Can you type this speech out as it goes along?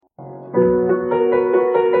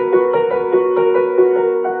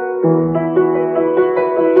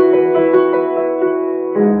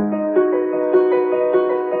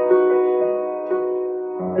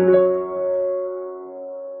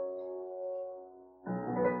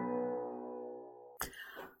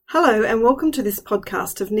Hello and welcome to this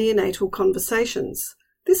podcast of Neonatal Conversations.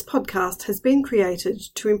 This podcast has been created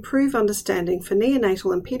to improve understanding for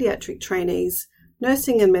neonatal and paediatric trainees,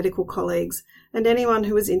 nursing and medical colleagues, and anyone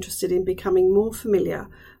who is interested in becoming more familiar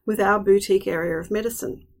with our boutique area of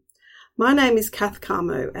medicine. My name is Kath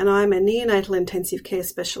Carmo and I am a neonatal intensive care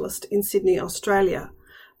specialist in Sydney, Australia.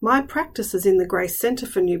 My practice is in the Grace Centre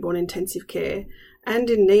for Newborn Intensive Care and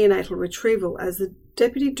in neonatal retrieval as the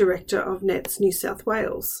Deputy Director of NETS New South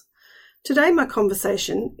Wales. Today my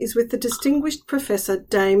conversation is with the distinguished Professor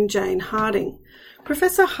Dame Jane Harding.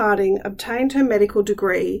 Professor Harding obtained her medical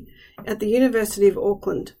degree at the University of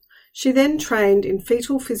Auckland. She then trained in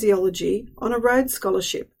fetal physiology on a Rhodes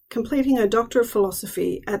Scholarship, completing her Doctor of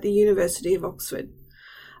Philosophy at the University of Oxford.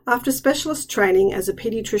 After specialist training as a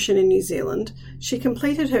paediatrician in New Zealand, she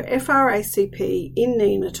completed her FRACP in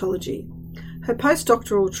neonatology. Her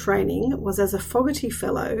postdoctoral training was as a Fogarty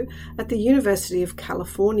Fellow at the University of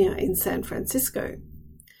California in San Francisco.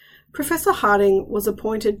 Professor Harding was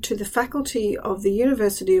appointed to the faculty of the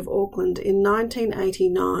University of Auckland in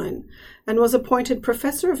 1989 and was appointed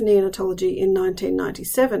Professor of Neonatology in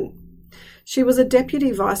 1997. She was a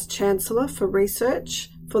Deputy Vice-Chancellor for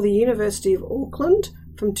Research for the University of Auckland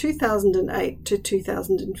from 2008 to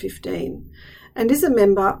 2015 and is a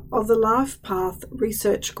member of the LifePath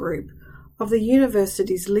Research Group of the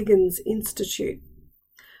university's Liggins Institute.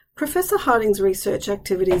 Professor Harding's research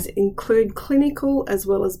activities include clinical as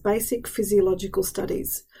well as basic physiological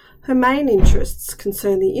studies. Her main interests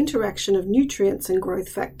concern the interaction of nutrients and growth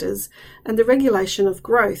factors and the regulation of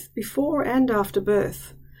growth before and after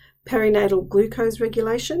birth, perinatal glucose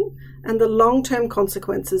regulation, and the long-term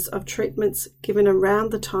consequences of treatments given around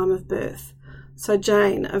the time of birth. So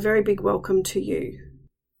Jane, a very big welcome to you.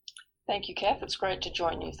 Thank you, Kath. It's great to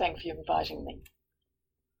join you. Thank you for inviting me.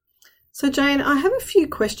 So Jane, I have a few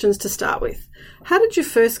questions to start with. How did you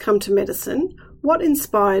first come to medicine? What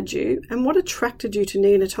inspired you and what attracted you to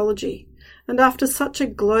neonatology? And after such a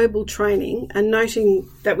global training and noting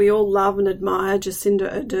that we all love and admire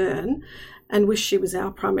Jacinda Ardern and wish she was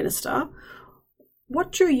our Prime Minister,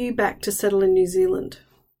 what drew you back to settle in New Zealand?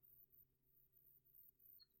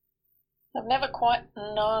 I've never quite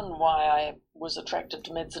known why I was attracted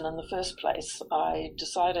to medicine in the first place. I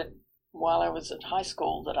decided while I was at high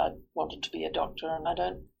school that I wanted to be a doctor, and I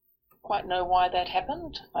don't quite know why that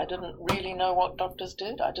happened. I didn't really know what doctors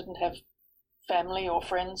did. I didn't have family or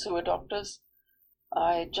friends who were doctors.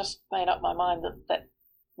 I just made up my mind that that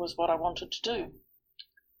was what I wanted to do.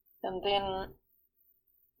 And then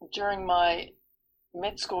during my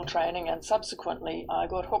med school training and subsequently, I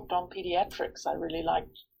got hooked on pediatrics. I really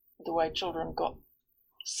liked the way children got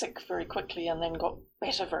sick very quickly and then got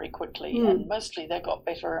better very quickly. And mostly they got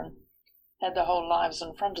better and had their whole lives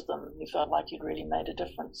in front of them. You felt like you'd really made a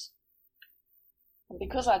difference. And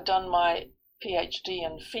because I'd done my PhD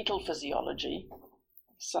in fetal physiology,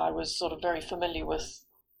 so I was sort of very familiar with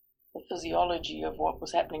the physiology of what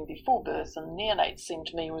was happening before birth, and neonates seemed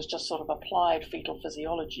to me was just sort of applied fetal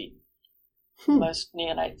physiology. Most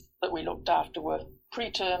neonates that we looked after were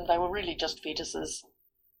preterm. They were really just fetuses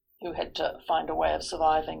who had to find a way of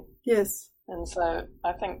surviving. Yes. And so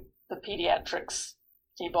I think the pediatrics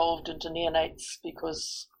evolved into neonates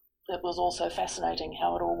because it was also fascinating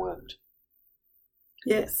how it all worked.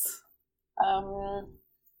 Yes.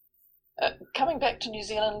 Coming back to New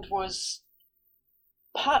Zealand was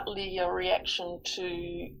partly a reaction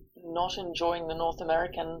to not enjoying the North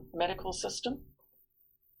American medical system.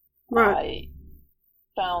 Right. I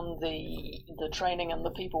found the training and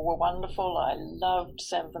the people were wonderful. I loved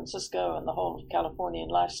San Francisco and the whole of Californian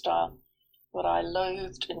lifestyle, but I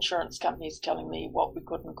loathed insurance companies telling me what we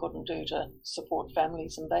could and couldn't do to support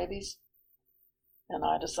families and babies. And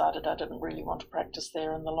I decided I didn't really want to practice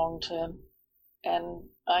there in the long term. And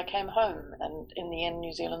I came home, and in the end,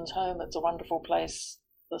 New Zealand's home. It's a wonderful place.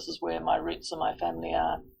 This is where my roots and my family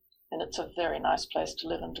are, and it's a very nice place to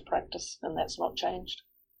live and to practice, and that's not changed.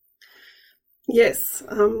 Yes,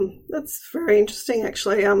 that's very interesting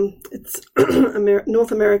actually. It's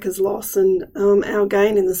North America's loss and our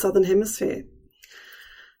gain in the Southern Hemisphere.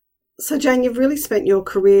 So Jane, you've really spent your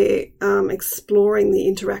career exploring the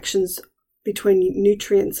interactions between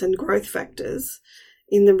nutrients and growth factors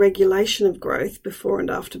in the regulation of growth before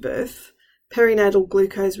and after birth, perinatal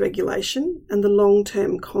glucose regulation, and the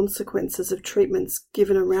long-term consequences of treatments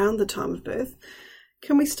given around the time of birth.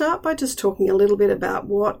 Can we start by just talking a little bit about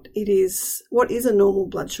what is a normal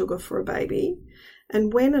blood sugar for a baby,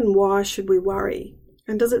 and when and why should we worry?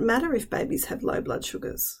 And does it matter if babies have low blood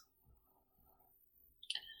sugars?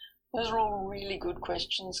 Those are all really good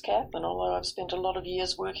questions, Kath, and although I've spent a lot of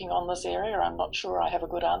years working on this area, I'm not sure I have a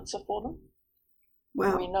good answer for them.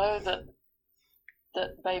 Wow. We know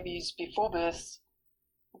that babies before birth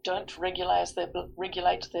don't regulate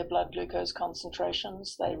their blood glucose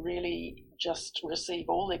concentrations. They really just receive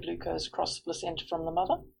all their glucose across the placenta from the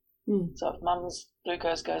mother. So if mum's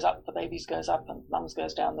glucose goes up, the baby's goes up, and mum's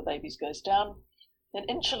goes down, the baby's goes down. And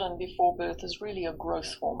insulin before birth is really a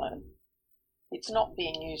growth hormone. It's not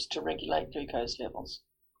being used to regulate glucose levels.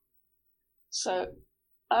 So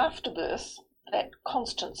after birth, that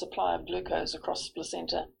constant supply of glucose across the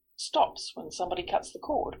placenta stops when somebody cuts the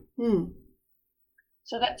cord.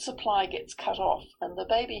 So that supply gets cut off, and the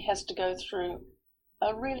baby has to go through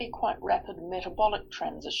a really quite rapid metabolic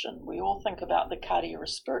transition. We all think about the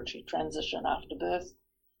cardiorespiratory transition after birth.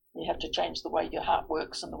 You have to change the way your heart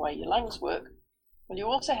works and the way your lungs work. Well, you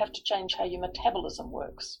also have to change how your metabolism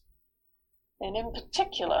works. And in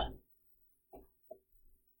particular,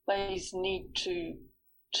 babies need to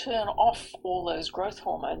turn off all those growth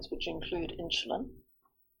hormones, which include insulin,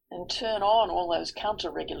 and turn on all those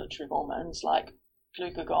counter-regulatory hormones like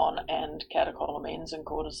glucagon and catecholamines and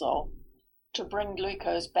cortisol to bring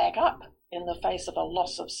glucose back up in the face of a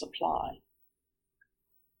loss of supply,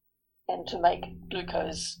 and to make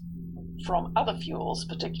glucose from other fuels,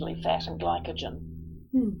 particularly fat and glycogen.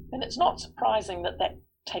 And it's not surprising that that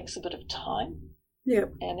takes a bit of time.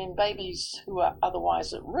 Yep. And in babies who are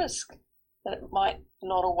otherwise at risk, that it might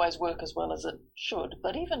not always work as well as it should.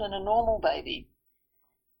 But even in a normal baby,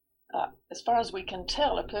 as far as we can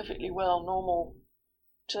tell, a perfectly well normal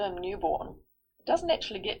term newborn doesn't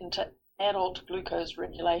actually get into adult glucose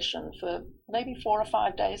regulation for maybe 4 or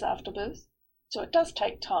 5 days after birth. So it does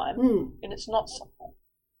take time, and it's not simple.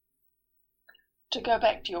 To go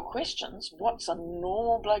back to your questions, what's a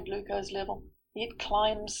normal blood glucose level? It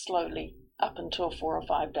climbs slowly up until 4 or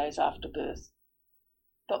 5 days after birth.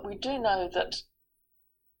 But we do know that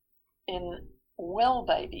in well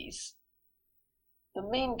babies, the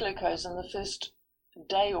mean glucose in the first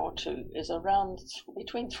day or two is around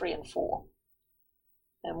between 3 and 4.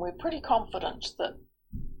 And we're pretty confident that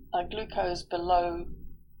a glucose below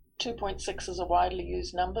 2.6 is a widely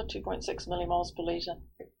used number, 2.6 millimoles per litre.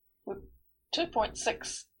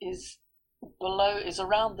 2.6 is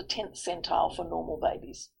around the 10th centile for normal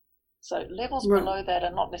babies. So levels below that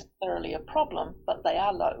are not necessarily a problem, but they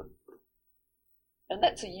are low. And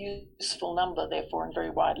that's a useful number, therefore, and very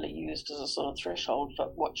widely used as a sort of threshold for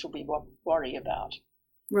what should we worry about.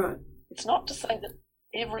 Right. It's not to say that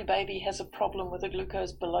every baby has a problem with a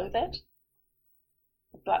glucose below that,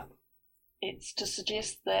 but it's to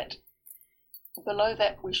suggest that below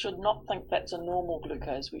that we should not think that's a normal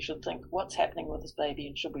glucose. We should think, what's happening with this baby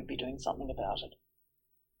and should we be doing something about it?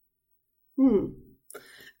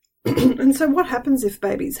 And so what happens if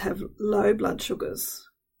babies have low blood sugars,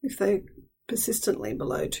 if they're persistently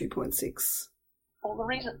below 2.6? Well, the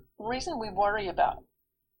reason we worry about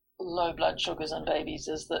low blood sugars in babies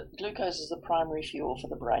is that glucose is the primary fuel for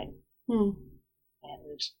the brain. And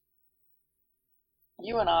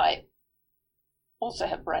you and I also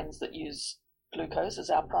have brains that use glucose as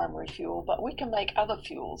our primary fuel, but we can make other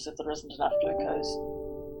fuels if there isn't enough glucose.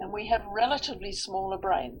 And we have relatively smaller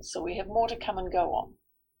brains, so we have more to come and go on.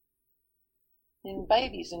 In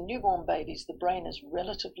babies, in newborn babies, the brain is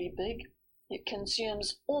relatively big. It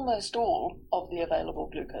consumes almost all of the available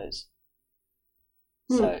glucose.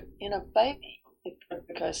 So in a baby, if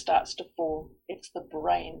glucose starts to fall, it's the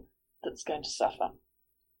brain that's going to suffer.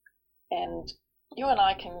 And you and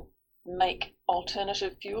I can make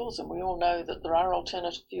alternative fuels, and we all know that there are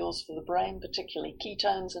alternative fuels for the brain, particularly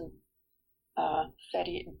ketones, and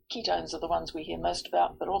fatty ketones are the ones we hear most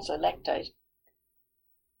about, but also lactate.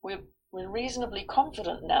 We're reasonably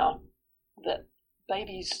confident now that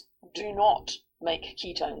babies do not make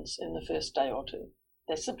ketones in the first day or two.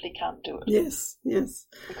 They simply can't do it. Yes.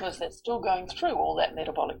 Because they're still going through all that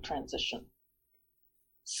metabolic transition.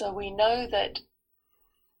 So we know that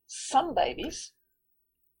some babies,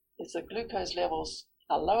 if the glucose levels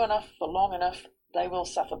are low enough for long enough, they will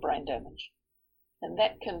suffer brain damage. And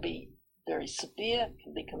that can be very severe,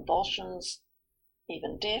 can be convulsions,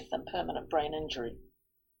 even death and permanent brain injury.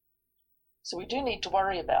 So we do need to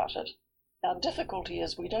worry about it. Our difficulty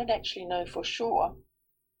is we don't actually know for sure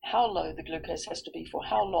how low the glucose has to be for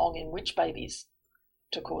how long in which babies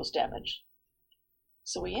to cause damage.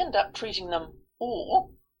 So we end up treating them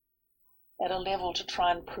all at a level to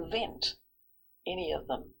try and prevent any of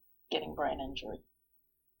them getting brain injury.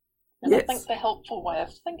 And I think the helpful way of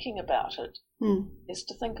thinking about it is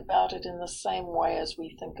to think about it in the same way as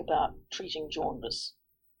we think about treating jaundice.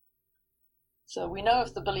 So we know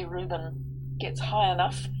if the bilirubin gets high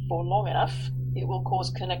enough for long enough, it will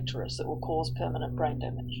cause kernicterus, it will cause permanent brain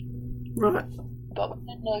damage. Right. but we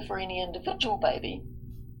don't know for any individual baby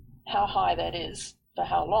how high that is for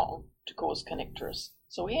how long to cause kernicterus.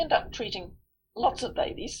 So we end up treating lots of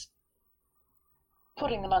babies,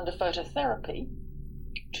 putting them under phototherapy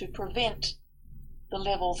to prevent the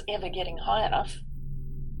levels ever getting high enough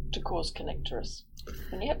to cause kernicterus.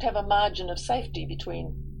 And you have to have a margin of safety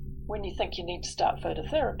between when you think you need to start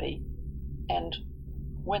phototherapy and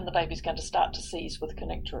when the baby's going to start to seize with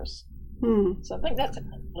kernicterus. So I think that's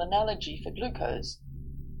an analogy for glucose.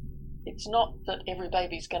 It's not that every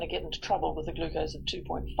baby's going to get into trouble with a glucose of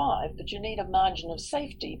 2.5, but you need a margin of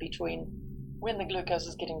safety between when the glucose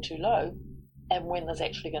is getting too low and when there's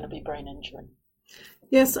actually going to be brain injury.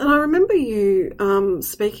 Yes, and I remember you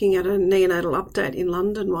speaking at a neonatal update in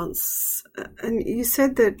London once, and you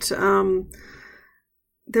said that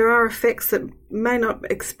there are effects that may not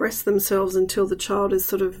express themselves until the child is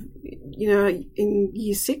sort of, in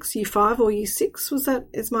year 6, year 5 or year 6.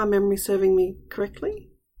 Is my memory serving me correctly?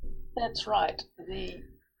 That's right.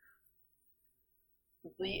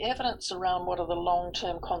 The evidence around what are the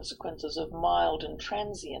long-term consequences of mild and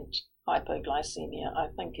transient hypoglycemia, I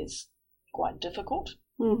think, is quite difficult.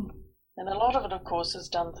 And a lot of it, of course, has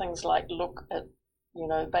done things like look at,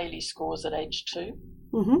 Bailey scores at age 2.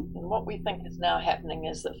 And what we think is now happening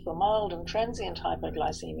is that for mild and transient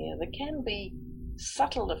hypoglycemia, there can be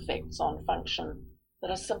subtle effects on function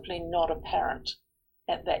that are simply not apparent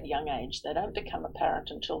at that young age. They don't become apparent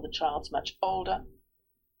until the child's much older,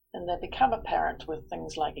 and they become apparent with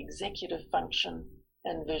things like executive function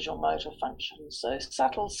and visual motor function. So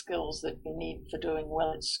subtle skills that you need for doing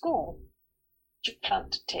well at school, you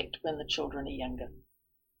can't detect when the children are younger.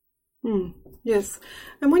 Yes.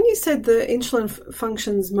 And when you said the insulin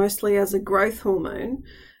functions mostly as a growth hormone,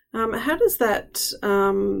 how does that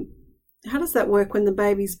work when the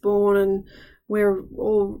baby's born and we're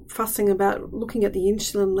all fussing about looking at the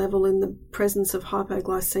insulin level in the presence of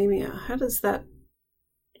hypoglycemia?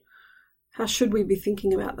 How should we be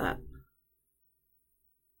thinking about that?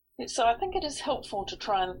 So I think it is helpful to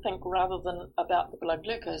try and think, rather than about the blood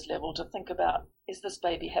glucose level, to think about, is this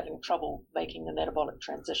baby having trouble making the metabolic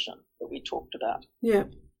transition that we talked about? Yeah.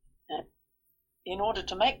 And in order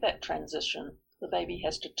to make that transition, the baby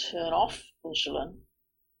has to turn off insulin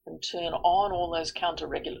and turn on all those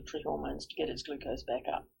counter-regulatory hormones to get its glucose back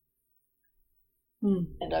up.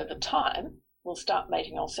 And over time, we'll start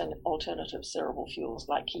making alternative cerebral fuels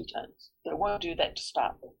like ketones, but it won't do that to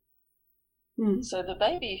start with. So the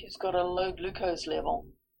baby who's got a low glucose level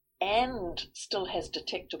and still has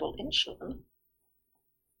detectable insulin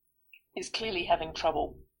is clearly having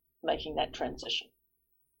trouble making that transition.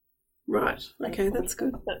 Right. Okay, that's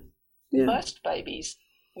good. Most babies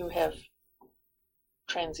who have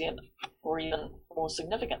transient or even more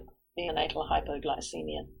significant neonatal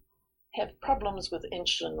hypoglycemia have problems with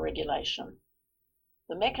insulin regulation.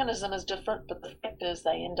 The mechanism is different, but the fact is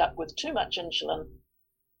they end up with too much insulin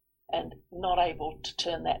and not able to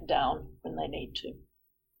turn that down when they need to.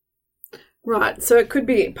 Right, so it could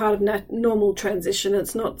be part of normal transition.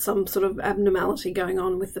 It's not some sort of abnormality going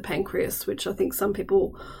on with the pancreas, which I think some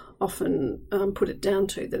people often put it down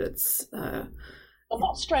to, that it's... Well,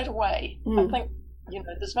 not straight away. I think,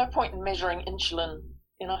 there's no point in measuring insulin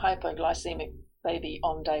in a hypoglycemic baby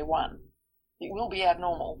on day 1. It will be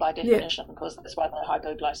abnormal by definition, because that's why they're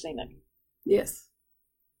hypoglycemic. Yes.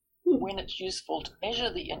 When it's useful to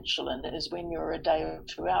measure the insulin is when you're a day or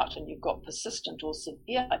 2 out and you've got persistent or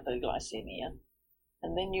severe hypoglycemia,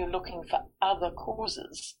 and then you're looking for other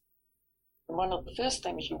causes. And one of the first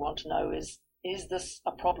things you want to know is this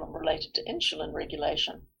a problem related to insulin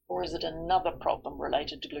regulation, or is it another problem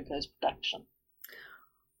related to glucose production?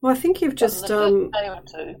 Well, I think you've just... in the first day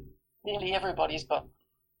or 2, nearly everybody's got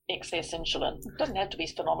excess insulin. It doesn't have to be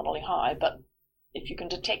phenomenally high, but if you can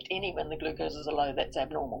detect any when the glucoses are low, that's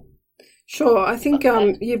abnormal. Sure. I think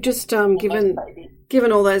you've just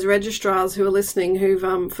given all those registrars who are listening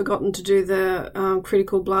who've forgotten to do the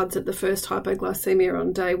critical bloods at the first hypoglycemia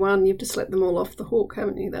on day 1. You've just let them all off the hook,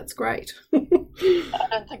 haven't you? That's great. I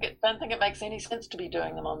don't think it makes any sense to be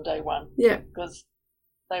doing them on day 1. Yeah. Because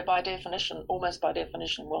they, almost by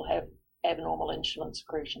definition, will have abnormal insulin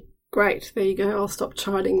secretion. Great. There you go. I'll stop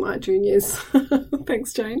chiding my juniors.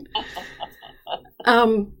 Thanks, Jane.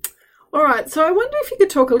 All right, so I wonder if you could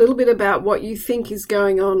talk a little bit about what you think is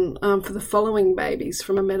going on for the following babies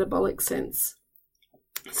from a metabolic sense.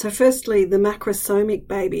 So firstly, the macrosomic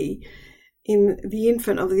baby in the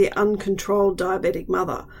infant of the uncontrolled diabetic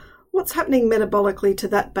mother. What's happening metabolically to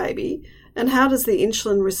that baby, and how does the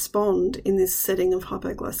insulin respond in this setting of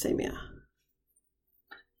hypoglycemia?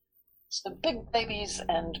 So big babies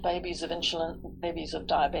and babies of insulin, babies of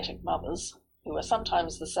diabetic mothers, who are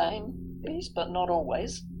sometimes the same, babies, but not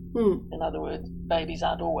always. In other words, babies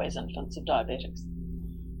aren't always infants of diabetics.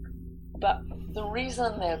 But the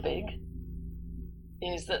reason they're big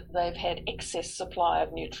is that they've had excess supply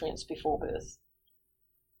of nutrients before birth.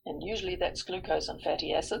 And usually that's glucose and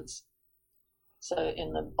fatty acids. So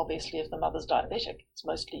obviously if the mother's diabetic, it's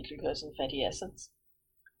mostly glucose and fatty acids.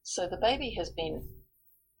 So the baby has been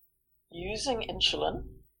using insulin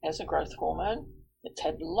as a growth hormone. It's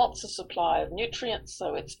had lots of supply of nutrients,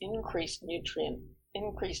 so it's increased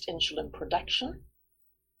insulin production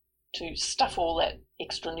to stuff all that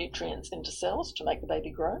extra nutrients into cells to make the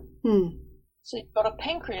baby grow. So you've got a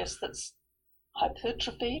pancreas that's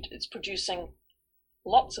hypertrophied. It's producing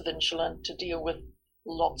lots of insulin to deal with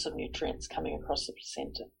lots of nutrients coming across the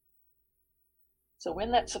placenta. So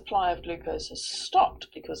when that supply of glucose has stopped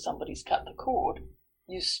because somebody's cut the cord,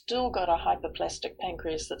 you've still got a hyperplastic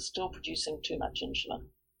pancreas that's still producing too much insulin.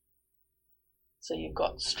 So you've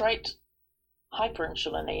got straight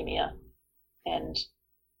hyperinsulinemia, and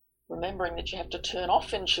remembering that you have to turn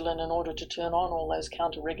off insulin in order to turn on all those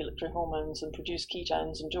counter-regulatory hormones and produce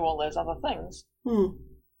ketones and do all those other things.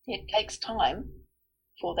 It takes time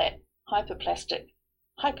for that hyperplastic,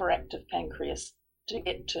 hyperactive pancreas to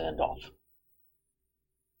get turned off.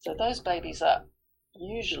 So those babies are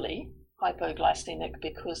usually hypoglycemic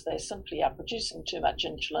because they simply are producing too much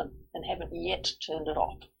insulin and haven't yet turned it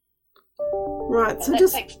off. Right. And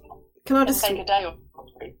so can I just take a day or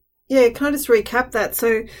three? Yeah, can I just recap that?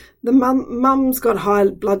 So the mum's got high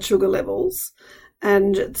blood sugar levels,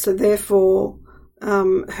 and so therefore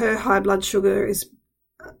her high blood sugar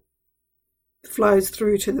flows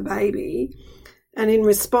through to the baby, and in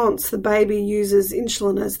response the baby uses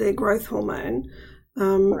insulin as their growth hormone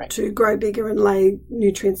to grow bigger and lay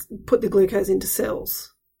nutrients, put the glucose into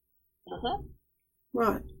cells.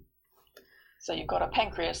 Right. So you've got a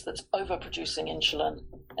pancreas that's overproducing insulin,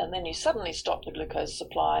 and then you suddenly stop the glucose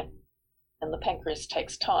supply, and the pancreas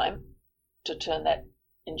takes time to turn that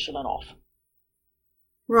insulin off.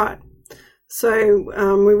 Right. So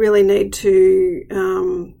we really need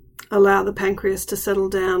to allow the pancreas to settle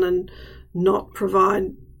down and not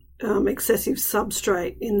provide excessive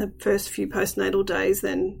substrate in the first few postnatal days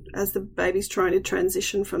then, as the baby's trying to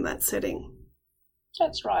transition from that setting.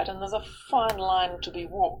 That's right, and there's a fine line to be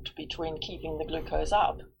walked between keeping the glucose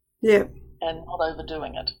up and not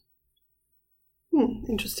overdoing it.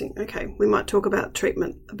 Interesting. Okay, we might talk about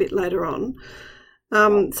treatment a bit later on.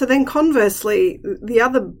 So then conversely, the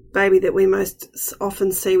other baby that we most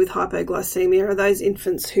often see with hypoglycemia are those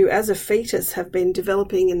infants who as a fetus have been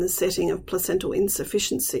developing in the setting of placental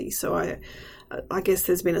insufficiency. So I guess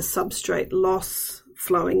there's been a substrate loss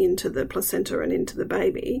flowing into the placenta and into the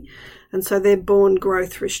baby, and so they're born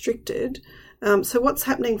growth restricted. So what's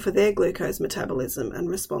happening for their glucose metabolism and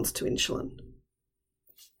response to insulin?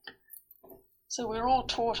 So we're all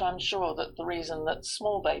taught, I'm sure, that the reason that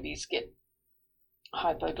small babies get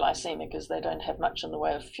hypoglycemic is they don't have much in the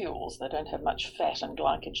way of fuels. They don't have much fat and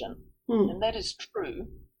glycogen. And that is true.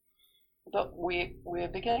 But we're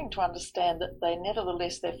beginning to understand that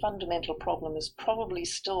their fundamental problem is probably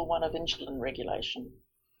still one of insulin regulation.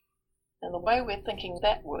 And the way we're thinking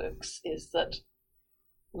that works is that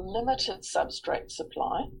limited substrate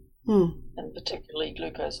supply, and particularly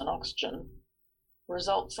glucose and oxygen,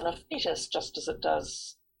 results in a fetus, just as it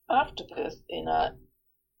does after birth, in a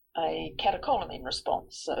catecholamine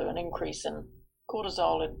response, so an increase in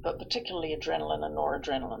cortisol, but particularly adrenaline and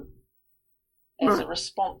noradrenaline, as a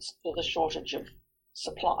response to the shortage of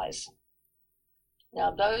supplies.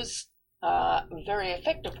 Now, those are very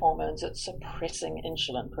effective hormones at suppressing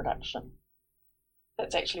insulin production.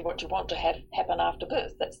 That's actually what you want to have happen after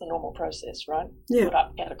birth. That's the normal process, right? You put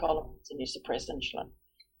up catecholamines and you suppress insulin.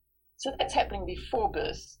 So that's happening before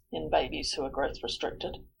birth in babies who are growth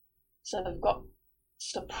restricted. So they've got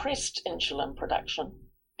suppressed insulin production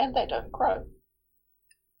and they don't grow.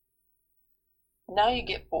 Now you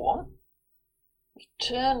get born, you've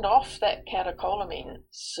turned off that catecholamine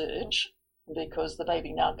surge because the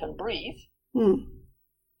baby now can breathe.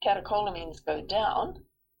 Catecholamines go down,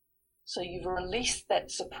 so you've released that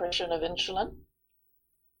suppression of insulin.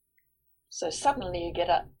 So suddenly you get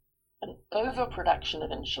an overproduction of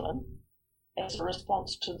insulin as a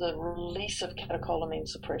response to the release of catecholamine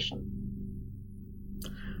suppression.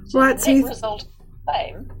 So the net result is the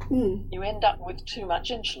same. You end up with too much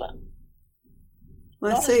insulin.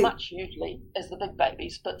 Not as much usually as the big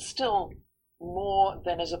babies, but still more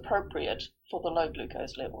than is appropriate for the low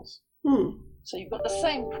glucose levels. So you've got the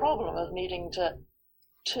same problem of needing to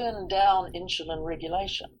turn down insulin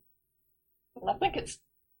regulation. And I think it's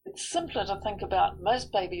simpler to think about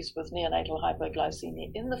most babies with neonatal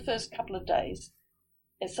hypoglycemia in the first couple of days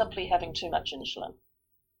as simply having too much insulin.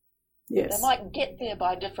 Yes. They might get there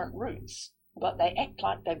by different routes, but they act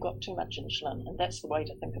like they've got too much insulin, and that's the way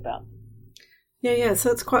to think about them. Yeah,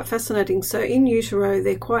 so it's quite fascinating. So in utero,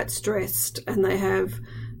 they're quite stressed and they have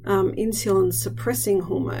insulin-suppressing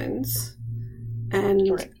hormones,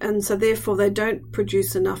 and so therefore they don't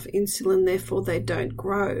produce enough insulin, therefore they don't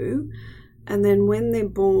grow. And then when they're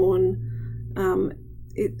born,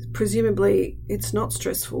 presumably it's not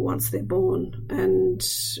stressful once they're born, and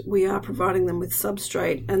we are providing them with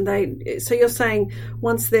substrate. And so you're saying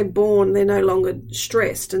once they're born, they're no longer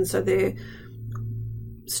stressed, and so their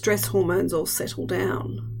stress hormones all settle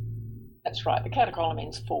down. That's right. The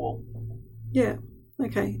catecholamines fall. Yeah.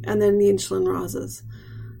 Okay. And then the insulin rises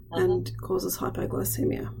and causes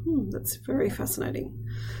hypoglycemia. That's very fascinating.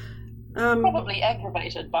 Probably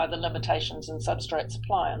aggravated by the limitations in substrate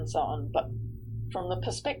supply and so on, but from the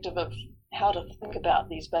perspective of how to think about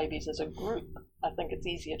these babies as a group, I think it's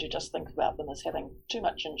easier to just think about them as having too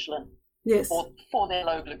much insulin for their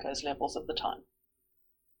low glucose levels at the time.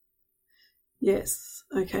 Yes,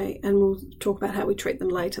 okay, and we'll talk about how we treat them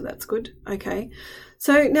later. That's good. Okay,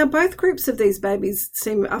 so now both groups of these babies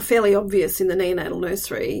are fairly obvious in the neonatal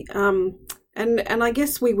nursery, and I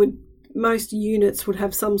guess most units would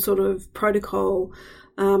have some sort of protocol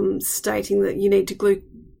stating that you need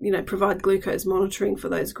to provide glucose monitoring for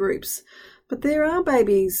those groups. But there are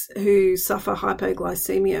babies who suffer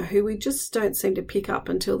hypoglycemia who we just don't seem to pick up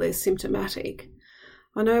until they're symptomatic.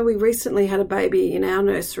 I know we recently had a baby in our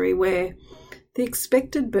nursery where the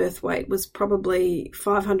expected birth weight was probably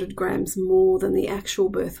 500 grams more than the actual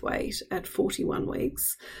birth weight at 41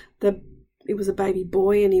 weeks. It was a baby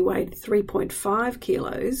boy and he weighed 3.5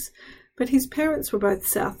 kilos, but his parents were both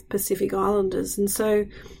South Pacific Islanders, and so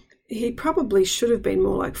he probably should have been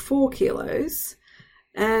more like 4 kilos.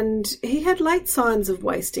 And he had late signs of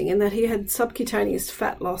wasting in that he had subcutaneous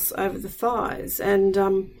fat loss over the thighs. And,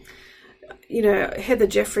 Heather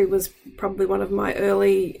Jeffrey was probably one of my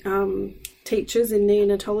early teachers in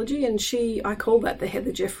neonatology, and I call that the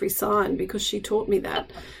Heather Jeffrey sign, because she taught me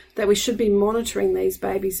that we should be monitoring these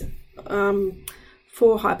babies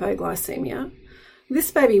for hypoglycemia.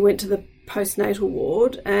 This baby went to the postnatal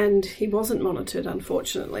ward and he wasn't monitored,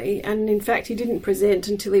 unfortunately, and in fact he didn't present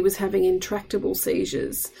until he was having intractable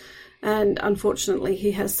seizures, and unfortunately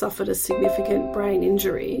he has suffered a significant brain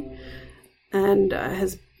injury and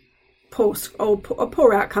has a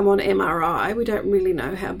poor outcome on MRI. We don't really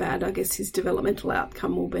know how bad, I guess, his developmental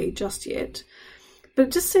outcome will be just yet. But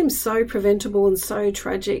it just seems so preventable and so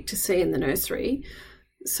tragic to see in the nursery.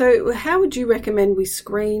 So how would you recommend we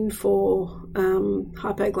screen for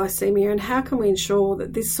hypoglycemia, and how can we ensure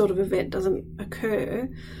that this sort of event doesn't occur?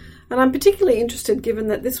 And I'm particularly interested, given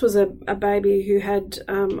that this was a baby who had,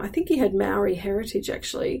 I think he had Maori heritage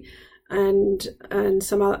actually, and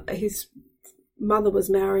his mother was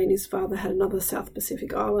Maori and his father had another South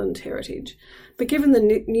Pacific Island heritage. But given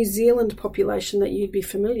the New Zealand population that you'd be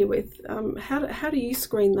familiar with, how do you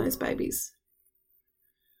screen those babies?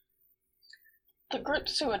 The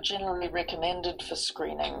groups who are generally recommended for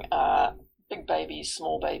screening are big babies,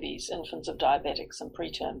 small babies, infants of diabetics, and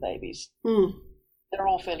preterm babies. They're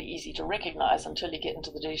all fairly easy to recognise until you get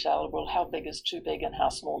into the detail of, well, how big is too big and how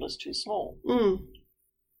small is too small.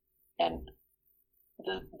 And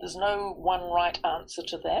there's no one right answer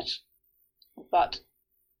to that, but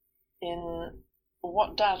in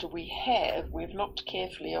what data we have, we've looked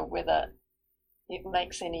carefully at whether it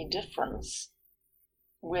makes any difference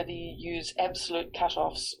whether you use absolute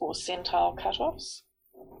cutoffs or centile cutoffs.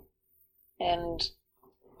 And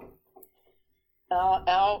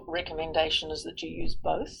our recommendation is that you use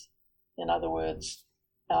both. In other words,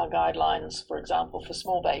 our guidelines, for example, for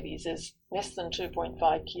small babies is less than 2.5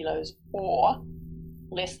 kilos or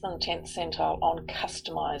less than 10th centile on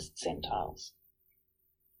customized centiles.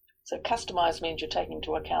 So customized means you're taking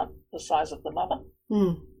into account the size of the mother,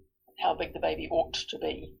 how big the baby ought to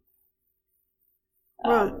be.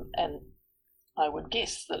 Right. And I would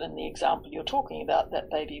guess that in the example you're talking about, that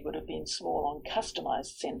baby would have been small on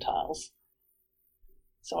customized centiles.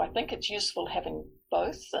 So I think it's useful having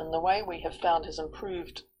both, and the way we have found has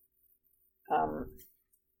improved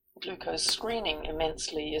glucose screening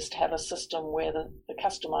immensely is to have a system where the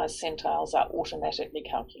customized centiles are automatically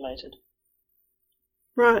calculated.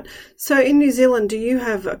 Right. So in New Zealand, do you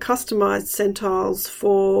have customized centiles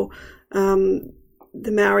for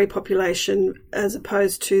the Maori population as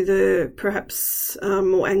opposed to the perhaps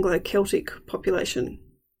more Anglo-Celtic population?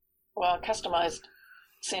 Well, customized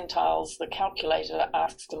centiles, the calculator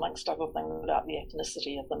asks, amongst other things, about the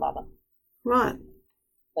ethnicity of the mother. Right.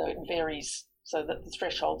 So it varies, so that the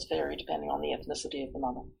thresholds vary depending on the ethnicity of the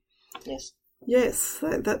mother. Yes. Yes,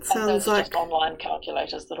 that And sounds those are like... just online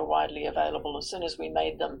calculators that are widely available. As soon as we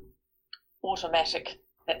made them automatic,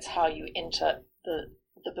 that's how you enter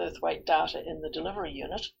the birth weight data in the delivery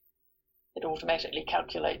unit. It automatically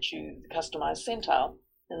calculates you the customized centile,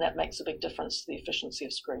 and that makes a big difference to the efficiency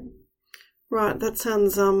of screening. Right, that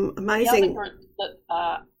sounds The amazing. other group that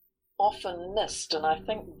are often missed, and I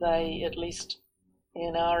think they, at least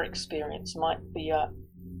in our experience, might be a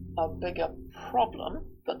bigger problem,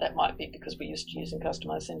 but that might be because we're used to using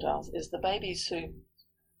customized centiles, is the babies who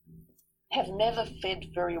have never fed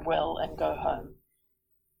very well and go home.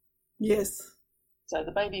 Yes. So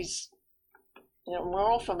the babies, we're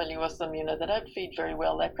all familiar with them, they don't feed very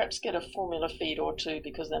well. They perhaps get a formula feed or two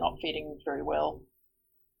because they're not feeding very well.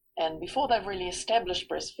 And before they've really established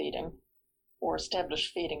breastfeeding or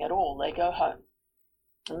established feeding at all, they go home.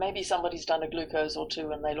 And maybe somebody's done a glucose or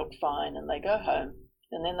two and they look fine and they go home.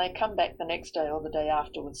 And then they come back the next day or the day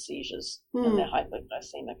after with seizures and they're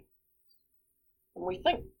hypoglycemic. And we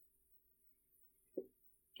think,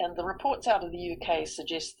 and the reports out of the UK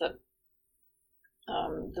suggest that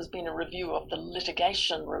there's been a review of the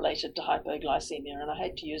litigation related to hypoglycemia, and I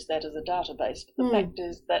hate to use that as a database, but the fact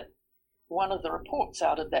is that one of the reports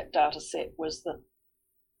out of that data set was that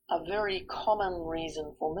a very common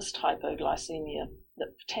reason for missed hypoglycemia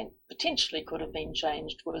that potentially could have been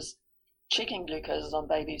changed was checking glucoses on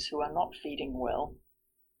babies who are not feeding well,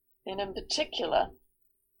 and in particular,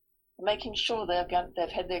 making sure they've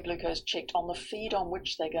had their glucose checked on the feed on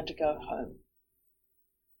which they're going to go home.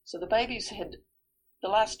 So the babies had the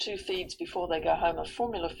last 2 feeds before they go home are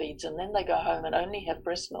formula feeds, and then they go home and only have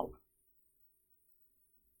breast milk.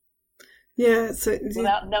 Yeah, so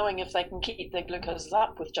without knowing if they can keep their glucoses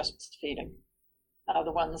up with just feeding, are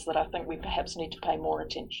the ones that I think we perhaps need to pay more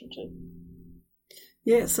attention to.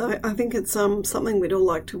 Yes, I think it's something we'd all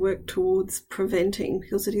like to work towards preventing,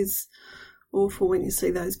 because it is awful when you see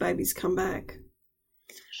those babies come back.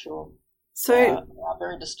 Sure. So they are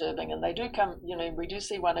very disturbing, and they do come, we do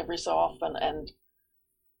see one every so often, and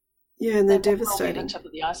yeah, and they're devastating. They're the tip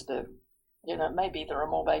of the iceberg. Maybe there are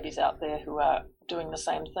more babies out there who are doing the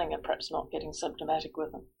same thing and perhaps not getting symptomatic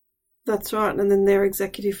with them. That's right, and then their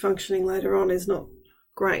executive functioning later on is not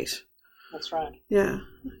great. That's right. Yeah.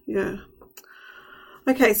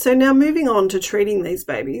 Okay, so now moving on to treating these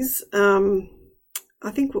babies. I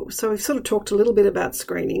think so. We've sort of talked a little bit about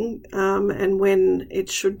screening and when it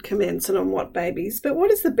should commence and on what babies. But what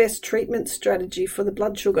is the best treatment strategy for the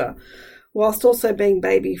blood sugar, whilst also being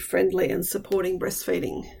baby friendly and supporting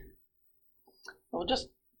breastfeeding? Well, just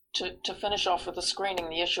to finish off with the screening,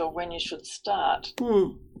 the issue of when you should start.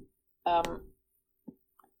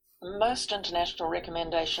 Most international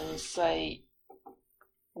recommendations say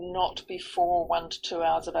not before 1 to 2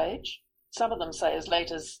 hours of age. Some of them say as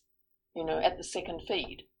late as at the second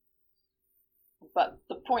feed. But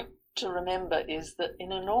the point to remember is that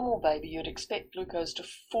in a normal baby, you'd expect glucose to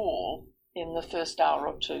fall in the first hour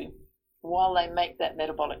or two while they make that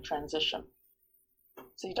metabolic transition.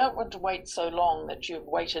 So you don't want to wait so long that you've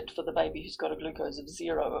waited for the baby who's got a glucose of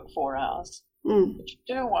 0 at 4 hours. But you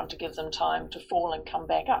do want to give them time to fall and come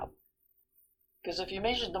back up. Because if you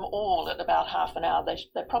measured them all at about half an hour,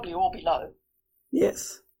 they'd probably all be low.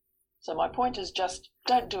 Yes. So my point is just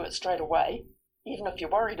don't do it straight away. Even if you're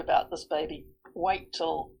worried about this baby, wait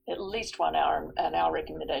till at least 1 hour, and our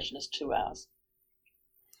recommendation is 2 hours.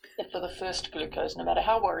 For the first glucose, no matter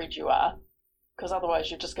how worried you are, because otherwise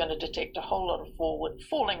you're just going to detect a whole lot of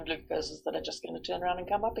falling glucoses that are just going to turn around and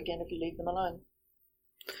come up again if you leave them alone.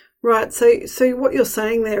 Right, so what you're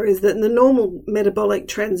saying there is that the normal metabolic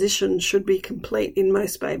transition should be complete in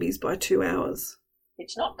most babies by 2 hours.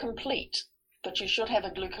 It's not complete, but you should have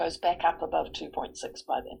a glucose back up above 2.6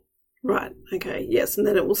 by then. Right, okay, yes, and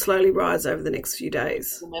then it will slowly rise over the next few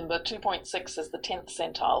days. Remember, 2.6 is the 10th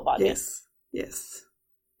centile by then. Yes.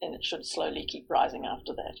 And it should slowly keep rising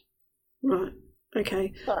after that. Right,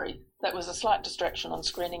 okay. Sorry, that was a slight distraction on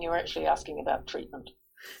screening. You were actually asking about treatment.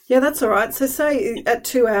 Yeah, that's all right. So say at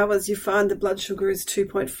 2 hours you find the blood sugar is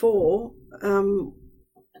 2.4.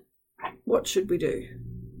 What should we do?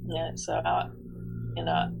 Yeah, so in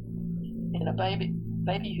a baby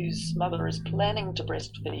whose mother is planning to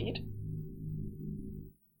breastfeed,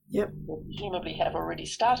 yep, will presumably have already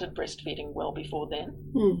started breastfeeding well before then.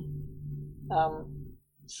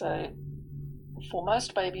 So for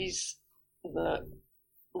most babies, the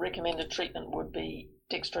recommended treatment would be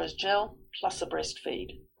dextrose gel plus a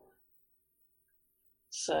breastfeed.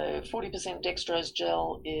 So 40% dextrose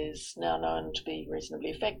gel is now known to be reasonably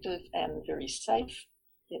effective and very safe.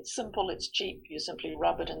 It's simple, it's cheap, you simply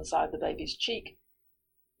rub it inside the baby's cheek.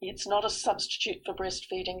 It's not a substitute for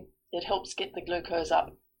breastfeeding. It helps get the glucose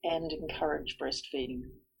up and encourage breastfeeding.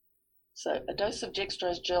 So a dose of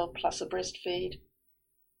dextrose gel plus a breastfeed,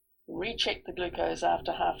 recheck the glucose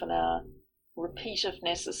after half an hour, repeat if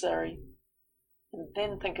necessary, and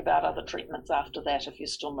then think about other treatments after that if you're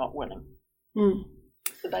still not willing.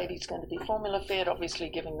 The baby's going to be formula fed. Obviously,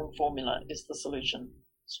 giving them formula is the solution,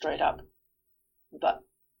 straight up. But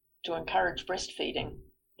to encourage breastfeeding,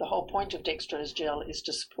 the whole point of dextrose gel is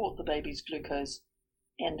to support the baby's glucose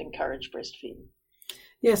and encourage breastfeeding.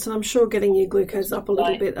 Yes, and I'm sure getting your glucose up a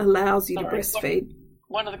little bit allows you to breastfeed.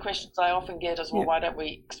 One of the questions I often get is, well, why don't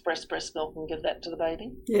we express breast milk and give that to the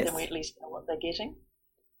baby? Yes. Then we at least know what they're getting.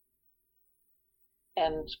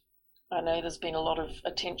 And I know there's been a lot of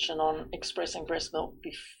attention on expressing breast milk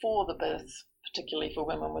before the birth, particularly for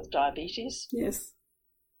women with diabetes. Yes.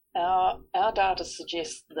 Our data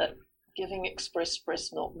suggests that giving expressed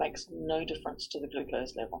breast milk makes no difference to the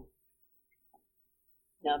glucose level.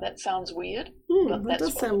 Now that sounds weird, but that that's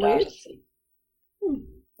does what sound the data weird. see.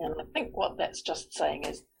 And I think what that's just saying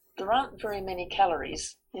is there aren't very many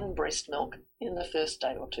calories in breast milk in the first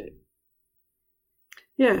day or two.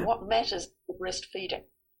 Yeah. What matters is the breastfeeding.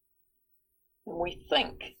 And we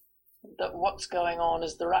think that what's going on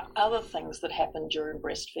is there are other things that happen during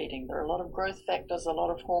breastfeeding. There are a lot of growth factors, a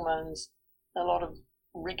lot of hormones, a lot of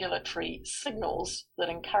regulatory signals that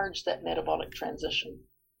encourage that metabolic transition.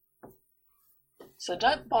 So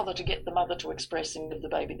don't bother to get the mother to express and give the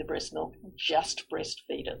baby the breast milk, just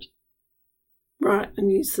breastfeed it. Right,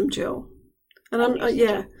 and use some gel. And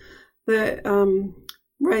the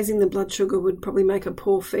raising the blood sugar would probably make a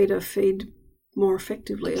poor feeder feed more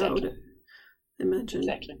effectively, Exactly. I would imagine.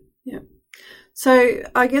 Exactly. Yeah. So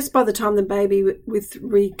I guess by the time the baby with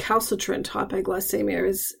recalcitrant hypoglycaemia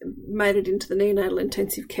has made it into the neonatal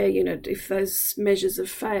intensive care unit, if those measures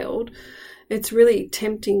have failed, it's really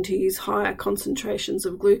tempting to use higher concentrations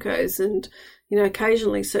of glucose. And,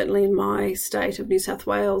 occasionally, certainly in my state of New South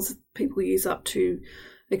Wales, people use up to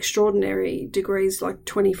extraordinary degrees like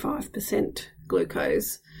 25%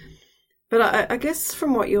 glucose. But I guess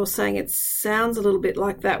from what you're saying, it sounds a little bit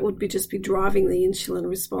like that would just be driving the insulin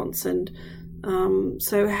response. And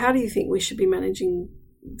so how do you think we should be managing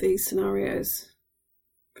these scenarios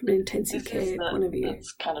from an intensive care point of view?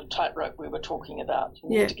 It's kind of tightrope we were talking about.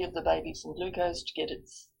 You need to give the baby some glucose to get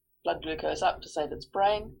its blood glucose up to save its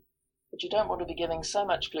brain, but you don't want to be giving so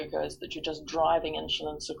much glucose that you're just driving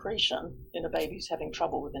insulin secretion in a baby who's having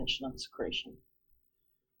trouble with insulin secretion.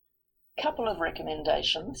 Couple of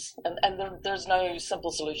recommendations, and there's no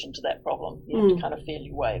simple solution to that problem. You have to kind of feel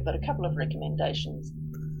your way, but a couple of recommendations.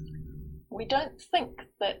 We don't think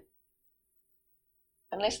that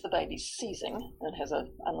unless the baby's seizing and has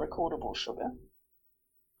an unrecordable sugar,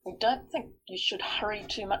 we don't think you should hurry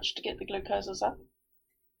too much to get the glucoses up.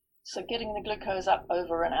 So getting the glucose up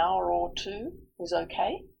over an hour or two is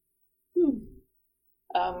okay. In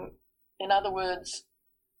other words,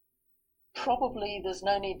 probably there's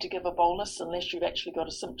no need to give a bolus unless you've actually got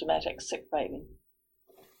a symptomatic sick baby.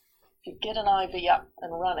 If you get an IV up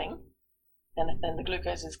and running and the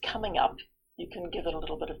glucose is coming up, you can give it a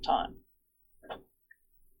little bit of time.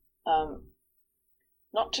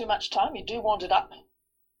 Not too much time. You do want it up,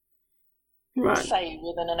 say,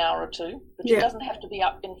 within an hour or two, but it doesn't have to be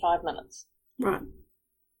up in 5 minutes. Right.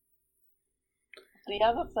 The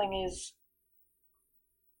other thing is,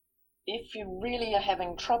 if you really are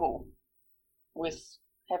having trouble with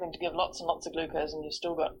having to give lots and lots of glucose and you've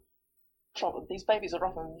still got trouble, these babies are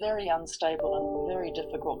often very unstable and very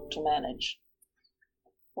difficult to manage.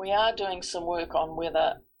 We are doing some work on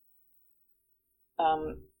whether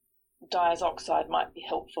diazoxide might be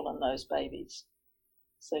helpful in those babies.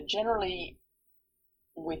 So generally,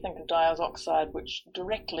 we think of diazoxide, which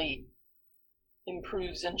directly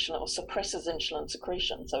improves insulin or suppresses insulin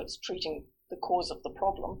secretion, so it's treating the cause of the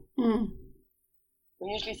problem.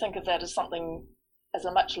 We usually think of that as something as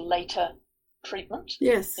a much later treatment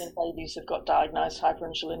in babies who've got diagnosed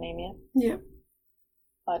hyperinsulinemia.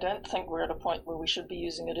 I don't think we're at a point where we should be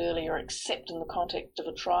using it earlier except in the context of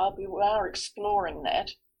a trial. We are exploring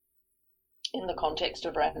that in the context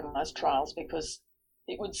of randomized trials because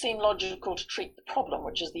it would seem logical to treat the problem,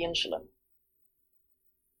 which is the insulin.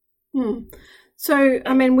 So,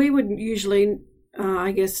 I mean, we would usually,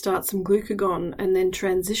 start some glucagon and then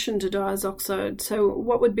transition to diazoxide. So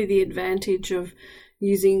what would be the advantage of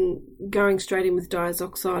going straight in with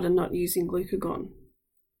diazoxide and not using glucagon?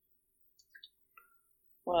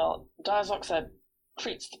 Well, diazoxide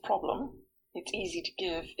treats the problem. It's easy to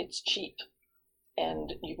give, it's cheap,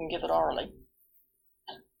 and you can give it orally.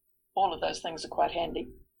 All of those things are quite handy.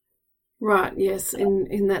 Right, yes,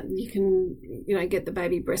 in that you can, get the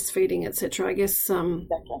baby breastfeeding, etc. I guess,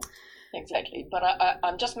 exactly. Exactly. But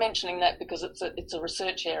I'm just mentioning that because it's a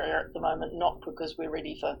research area at the moment, not because we're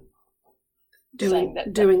ready for saying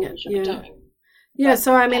that doing we it. should be doing. Yeah, but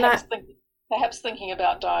so I mean, perhaps thinking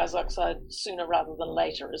about diazoxide sooner rather than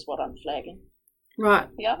later is what I'm flagging. Right.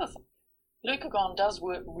 The other thing, glucagon does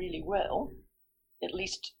work really well, at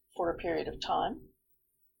least for a period of time.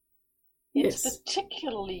 Yes. It's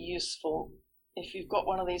particularly useful if you've got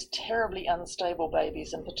one of these terribly unstable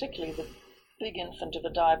babies, and particularly the big infant of a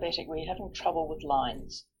diabetic where you're having trouble with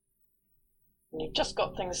lines. And you've just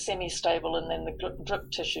got things semi-stable and then the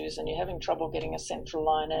drip tissues, and you're having trouble getting a central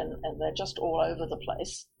line in, and they're just all over the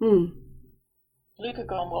place.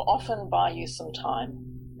 Glucagon will often buy you some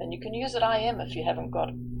time, and you can use it IM if you haven't got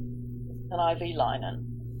an IV line in.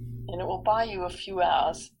 And it will buy you a few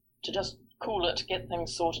hours to just cool it, get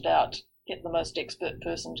things sorted out, get the most expert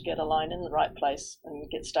person to get a line in the right place, and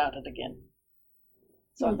get started again.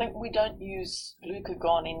 So I think we don't use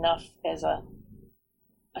glucagon enough as a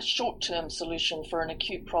short-term solution for an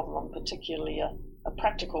acute problem, particularly a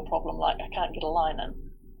practical problem like I can't get a line in.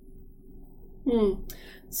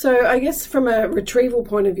 So I guess from a retrieval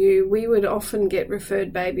point of view, we would often get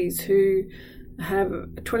referred babies who have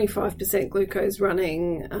 25% glucose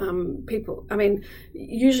running.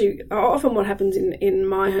 Often what happens in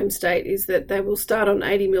my home state is that they will start on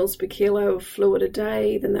 80 mils per kilo of fluid a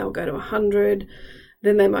day, then they'll go to 100,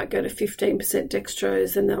 then they might go to 15%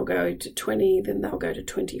 dextrose, then they'll go to 20, then they'll go to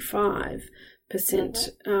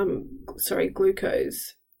 25%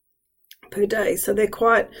 glucose per day. So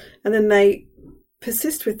they're and then they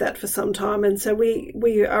persist with that for some time. And so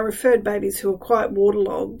we are referred babies who are quite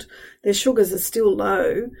waterlogged. Their sugars are still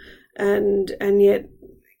low. And yet,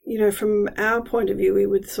 from our point of view, we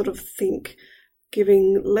would sort of think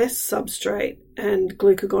giving less substrate and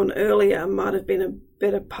glucagon earlier might have been a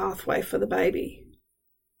better pathway for the baby.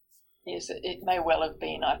 Yes, it may well have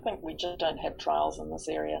been. I think we just don't have trials in this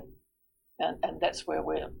area. And that's where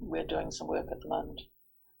we're doing some work at the moment.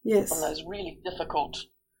 Yes. On those really difficult,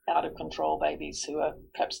 out of control babies who are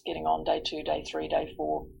perhaps getting on day 2, day 3, day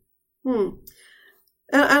 4. And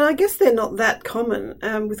I guess they're not that common.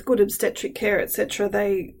 With good obstetric care, etc.,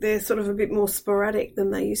 they're sort of a bit more sporadic than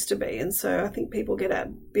they used to be. And so I think people get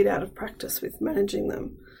a bit out of practice with managing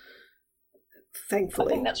them,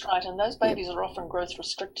 thankfully. I think that's right. And those babies are often growth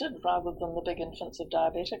restricted rather than the big infants of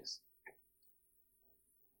diabetics.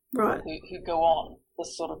 Right. Who go on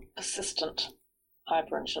this sort of persistent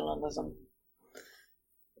hyperinsulinism.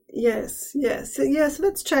 Yes. So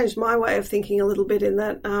that's changed my way of thinking a little bit in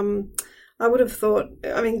that I would have thought,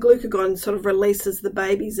 glucagon sort of releases the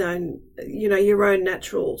baby's own, your own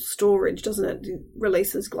natural storage, doesn't it? It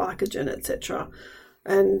releases glycogen, etc.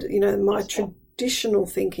 And, my traditional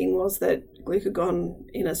thinking was that glucagon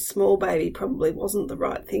in a small baby probably wasn't the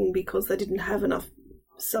right thing because they didn't have enough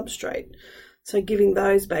substrate. So giving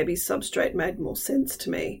those babies substrate made more sense to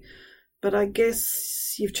me. But I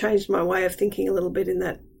guess you've changed my way of thinking a little bit in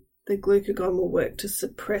that the glucagon will work to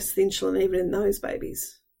suppress the insulin even in those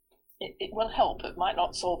babies. It will help. It might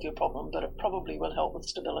not solve your problem, but it probably will help with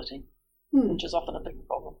stability, which is often a big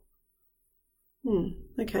problem.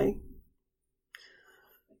 Okay.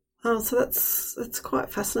 Oh, so that's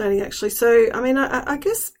quite fascinating, actually. So, I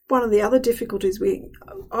guess one of the other difficulties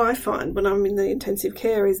I find when I'm in the intensive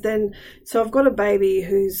care is so I've got a baby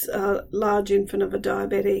who's a large infant of a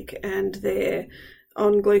diabetic and they're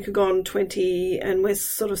on glucagon 20 and we're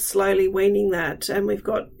sort of slowly weaning that and we've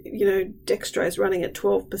got, dextrose running at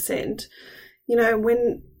 12%.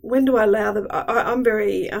 When do I allow them? I'm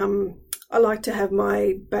very... I like to have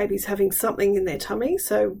my babies having something in their tummy.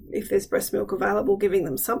 So if there's breast milk available, giving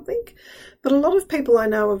them something. But a lot of people I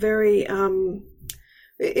know are very,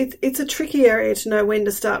 it's a tricky area to know when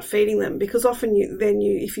to start feeding them because often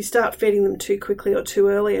if you start feeding them too quickly or too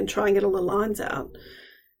early and try and get all the lines out,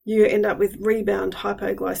 you end up with rebound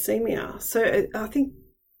hypoglycaemia. So I think,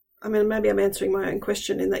 maybe I'm answering my own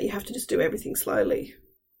question in that you have to just do everything slowly.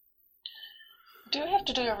 Do have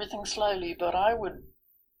to do everything slowly, but I would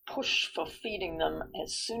push for feeding them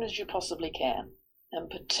as soon as you possibly can, and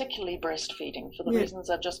particularly breastfeeding for the reasons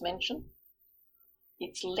I've just mentioned.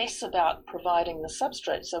 It's less about providing the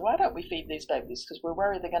substrate. So why don't we feed these babies? Because we're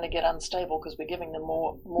worried they're going to get unstable because we're giving them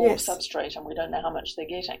more substrate and we don't know how much they're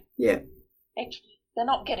getting. Yeah. Actually, they're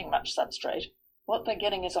not getting much substrate. What they're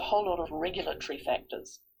getting is a whole lot of regulatory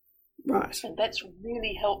factors. Right. And that's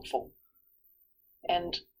really helpful.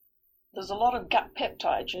 And there's a lot of gut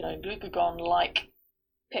peptides, glucagon-like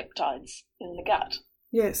peptides in the gut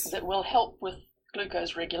that will help with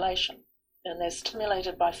glucose regulation, and they're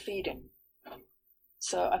stimulated by feeding.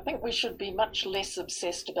 So I think we should be much less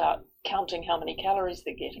obsessed about counting how many calories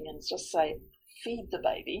they're getting and just say, feed the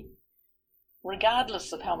baby,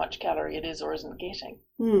 regardless of how much calorie it is or isn't getting.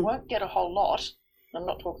 You won't get a whole lot. I'm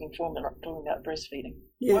not talking formula, I'm talking about breastfeeding.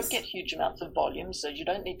 You won't get huge amounts of volume, so you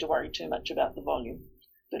don't need to worry too much about the volume.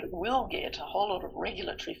 But it will get a whole lot of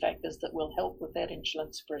regulatory factors that will help with that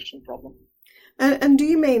insulin suppression problem. And do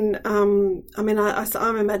you mean, I'm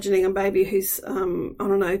imagining a baby who's on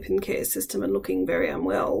an open care system and looking very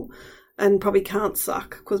unwell and probably can't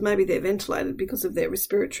suck because maybe they're ventilated because of their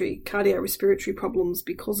cardiorespiratory problems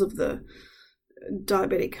because of the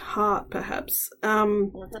diabetic heart, perhaps.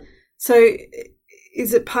 So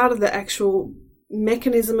is it part of the actual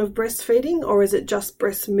mechanism of breastfeeding, or is it just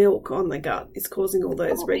breast milk on the gut is causing all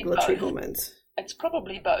those regulatory hormones? It's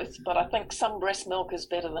probably both, but I think some breast milk is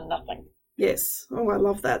better than nothing. Yes. Oh, I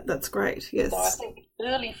love that. That's great. Yes. So I think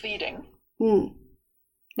early feeding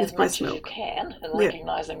as breast much milk. as you can, and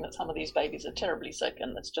recognising that some of these babies are terribly sick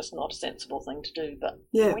and it's just not a sensible thing to do. But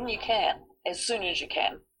when you can, as soon as you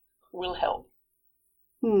can, will help.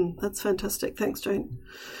 That's fantastic. Thanks, Jane.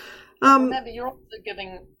 Remember, you're also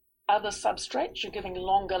giving other substrates. You're giving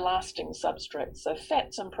longer-lasting substrates. So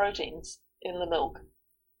fats and proteins in the milk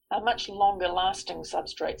are much longer-lasting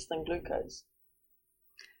substrates than glucose.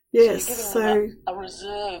 Yes, so you're giving them a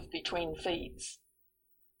reserve between feeds.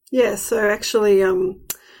 Yeah, so actually,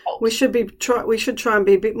 we should try and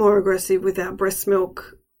be a bit more aggressive with our breast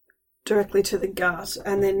milk directly to the gut,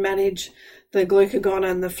 and then manage the glucagon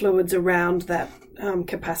and the fluids around that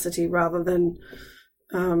capacity, rather than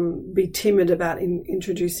be timid about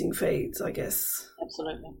introducing feeds, I guess.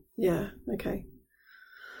 Absolutely. Yeah. Okay.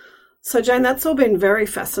 So, Jane, that's all been very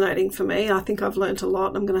fascinating for me. I think I've learnt a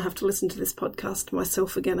lot. I'm going to have to listen to this podcast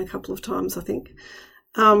myself again a couple of times, I think.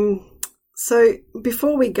 So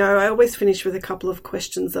before we go, I always finish with a couple of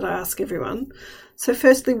questions that I ask everyone. So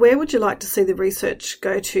firstly, where would you like to see the research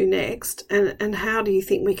go to next? And how do you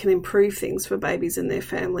think we can improve things for babies and their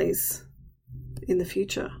families in the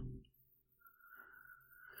future?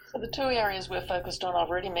 So the two areas we're focused on, I've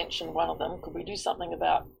already mentioned one of them. Could we do something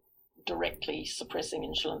about directly suppressing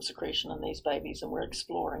insulin secretion in these babies? And we're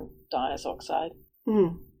exploring diazoxide.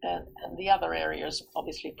 And the other area is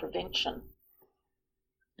obviously prevention.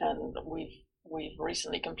 And we've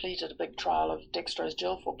recently completed a big trial of dextrose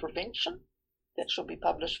gel for prevention. That should be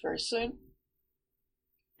published very soon.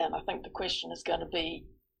 And I think the question is going to be,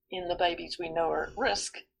 in the babies we know are at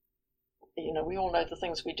risk, we all know the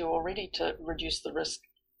things we do already to reduce the risk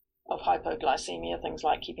of hypoglycaemia, things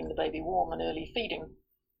like keeping the baby warm and early feeding,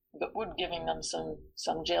 but would giving them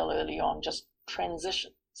some gel early on just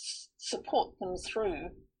support them through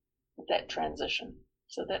that transition.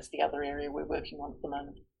 So that's the other area we're working on at the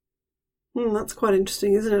moment. That's quite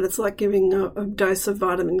interesting, isn't it? It's like giving a dose of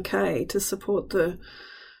vitamin K to support the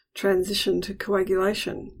transition to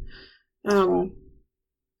coagulation. That's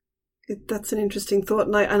an interesting thought,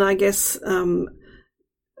 and I guess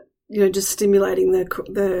just stimulating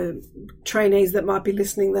the trainees that might be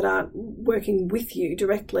listening that aren't working with you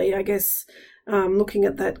directly. I guess looking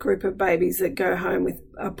at that group of babies that go home with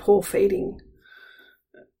a poor feeding.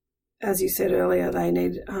 As you said earlier, they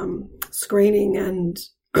need screening and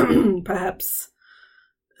perhaps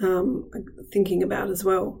thinking about as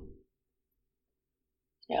well.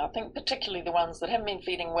 Yeah, I think particularly the ones that haven't been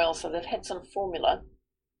feeding well, so they've had some formula.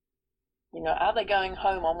 Are they going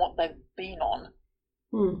home on what they've been on?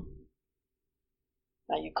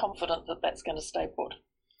 Are you confident that that's going to stay put?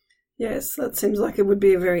 Yes, that seems like it would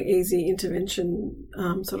be a very easy intervention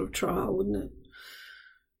sort of trial, wouldn't it?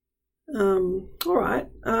 All right.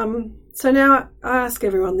 So now I ask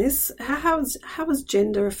everyone this: how has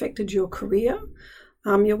gender affected your career?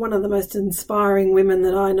 You're one of the most inspiring women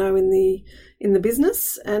that I know in the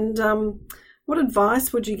business. And what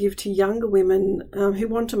advice would you give to younger women who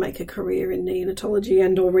want to make a career in neonatology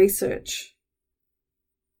and or research?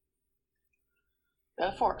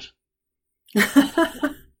 Go for it.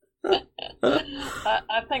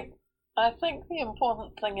 I think the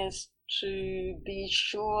important thing is to be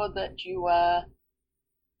sure that you are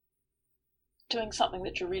doing something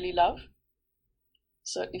that you really love.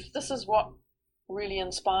 So if this is what really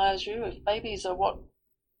inspires you, if babies are what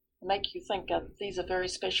make you think these are very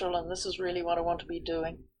special and this is really what I want to be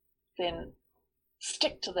doing, then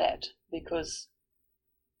stick to that, because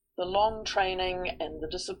the long training and the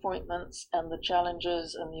disappointments and the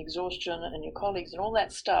challenges and the exhaustion and your colleagues and all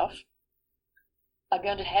that stuff are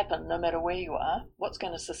going to happen no matter where you are. What's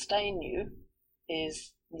going to sustain you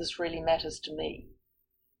is, this really matters to me.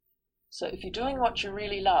 So if you're doing what you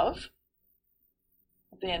really love,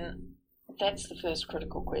 then that's the first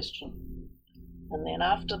critical question. And then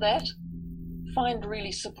after that, find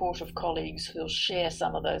really supportive colleagues who'll share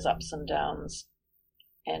some of those ups and downs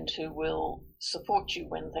and who will support you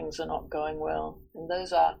when things are not going well. And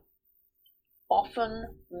those are often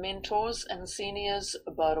mentors and seniors,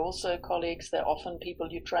 but also colleagues. They're often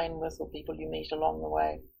people you train with or people you meet along the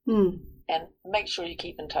way. And make sure you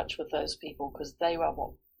keep in touch with those people, because they are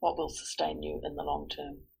what will sustain you in the long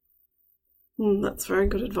term. That's very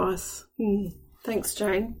good advice. Thanks,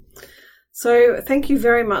 Jane. So thank you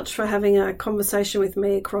very much for having a conversation with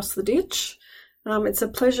me across the ditch. It's a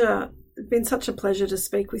pleasure. It's been such a pleasure to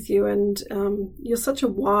speak with you, and you're such a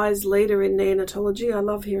wise leader in neonatology. I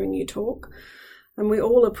love hearing you talk, and we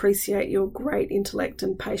all appreciate your great intellect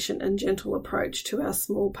and patient and gentle approach to our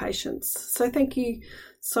small patients. So thank you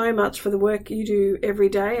so much for the work you do every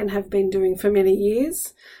day and have been doing for many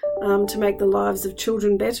years to make the lives of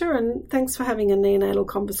children better, and thanks for having a neonatal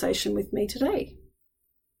conversation with me today.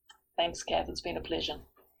 Thanks, Kath. It's been a pleasure.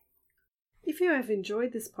 If you have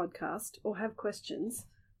enjoyed this podcast or have questions,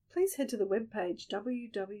 please head to the webpage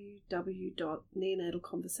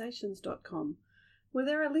www.neonatalconversations.com, where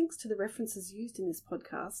there are links to the references used in this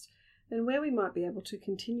podcast and where we might be able to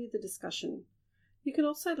continue the discussion. You can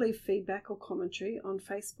also leave feedback or commentary on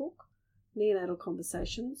Facebook, Neonatal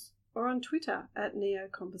Conversations, or on Twitter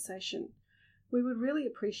 @NeoConversation. We would really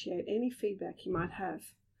appreciate any feedback you might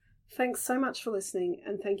have. Thanks so much for listening,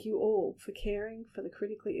 and thank you all for caring for the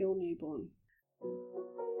critically ill newborn.